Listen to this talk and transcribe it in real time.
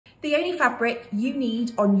The only fabric you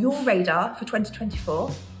need on your radar for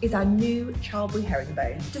 2024 is our new Charlbury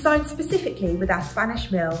Herringbone. Designed specifically with our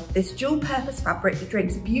Spanish mill, this dual-purpose fabric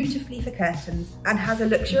drapes beautifully for curtains and has a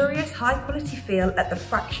luxurious, high-quality feel at the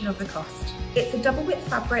fraction of the cost. It's a double-width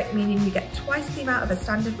fabric, meaning you get twice the amount of a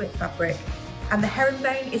standard width fabric, and the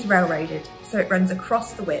herringbone is railroaded, so it runs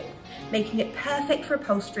across the width, making it perfect for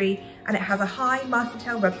upholstery, and it has a high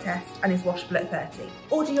martindale rub test and is washable at 30.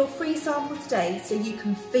 Order your free sample today so you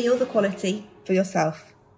can feel the quality for yourself.